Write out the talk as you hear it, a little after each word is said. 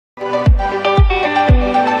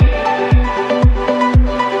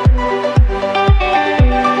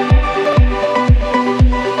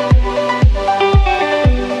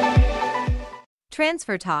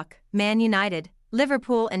Transfer talk: Man United,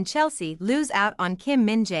 Liverpool and Chelsea lose out on Kim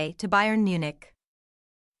Min-Jae to Bayern Munich.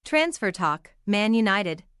 Transfer talk: Man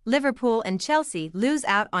United, Liverpool and Chelsea lose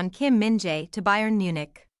out on Kim Min-Jae to Bayern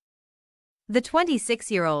Munich. The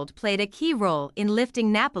 26-year-old played a key role in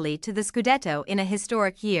lifting Napoli to the Scudetto in a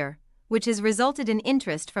historic year, which has resulted in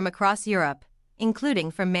interest from across Europe,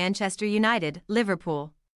 including from Manchester United,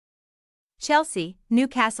 Liverpool, Chelsea,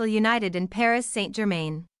 Newcastle United and Paris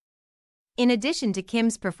Saint-Germain. In addition to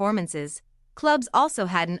Kim's performances, clubs also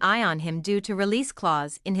had an eye on him due to release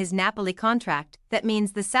clause in his Napoli contract that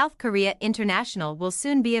means the South Korea international will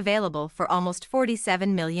soon be available for almost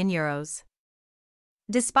 €47 million.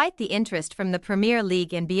 Despite the interest from the Premier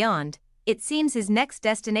League and beyond, it seems his next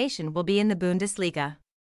destination will be in the Bundesliga.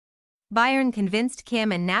 Bayern convinced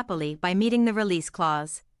Kim and Napoli by meeting the release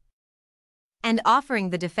clause and offering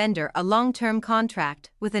the defender a long-term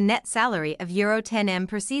contract with a net salary of €10M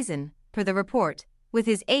per season, per the report, with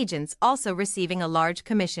his agents also receiving a large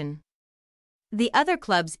commission. The other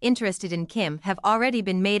clubs interested in Kim have already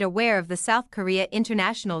been made aware of the South Korea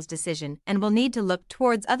international's decision and will need to look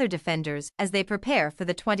towards other defenders as they prepare for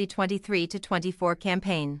the 2023-24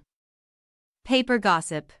 campaign. Paper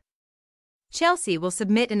gossip: Chelsea will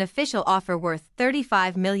submit an official offer worth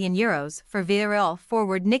 €35 million for Villarreal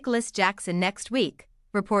forward Nicolas Jackson next week,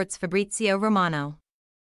 reports Fabrizio Romano.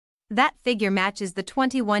 That figure matches the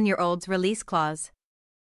 21-year-old's release clause,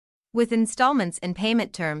 with installments and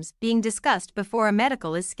payment terms being discussed before a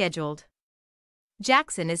medical is scheduled.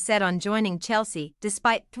 Jackson is set on joining Chelsea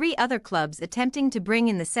despite 3 other clubs attempting to bring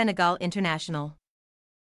in the Senegal international.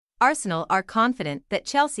 Arsenal are confident that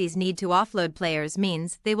Chelsea's need to offload players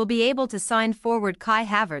means they will be able to sign forward Kai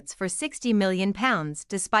Havertz for £60 million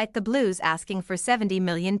despite the Blues asking for £70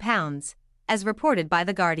 million, as reported by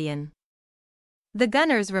The Guardian. The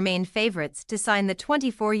Gunners remain favourites to sign the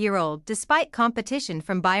 24-year-old despite competition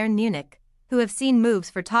from Bayern Munich, who have seen moves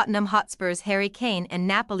for Tottenham Hotspur's Harry Kane and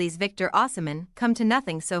Napoli's Victor Osimhen come to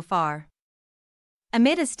nothing so far.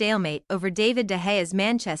 Amid a stalemate over David De Gea's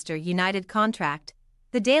Manchester United contract,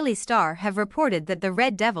 the Daily Star have reported that the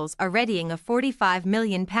Red Devils are readying a £45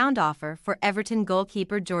 million offer for Everton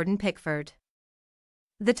goalkeeper Jordan Pickford.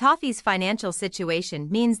 The Toffees' financial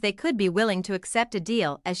situation means they could be willing to accept a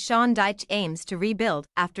deal as Sean Dyche aims to rebuild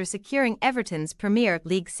after securing Everton's Premier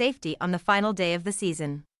League safety on the final day of the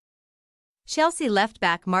season. Chelsea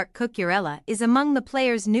left-back Marc Cucurella is among the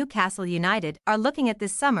players Newcastle United are looking at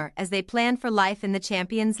this summer as they plan for life in the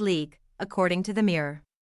Champions League, according to the Mirror.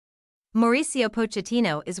 Mauricio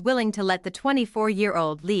Pochettino is willing to let the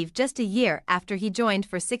 24-year-old leave just a year after he joined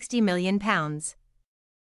for £60 million.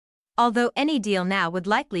 Although any deal now would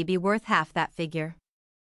likely be worth half that figure.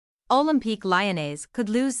 Olympique Lyonnais could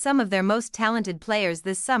lose some of their most talented players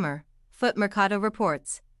this summer, Foot Mercato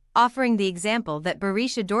reports, offering the example that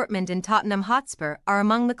Borussia Dortmund and Tottenham Hotspur are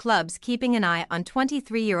among the clubs keeping an eye on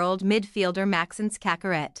 23-year-old midfielder Maxence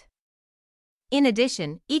Caqueret. In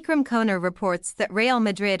addition, Ikram Koner reports that Real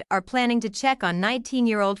Madrid are planning to check on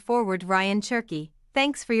 19-year-old forward Ryan Cherki.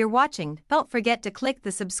 Thanks for your watching. Don't forget to click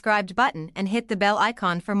the subscribed button and hit the bell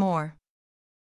icon for more.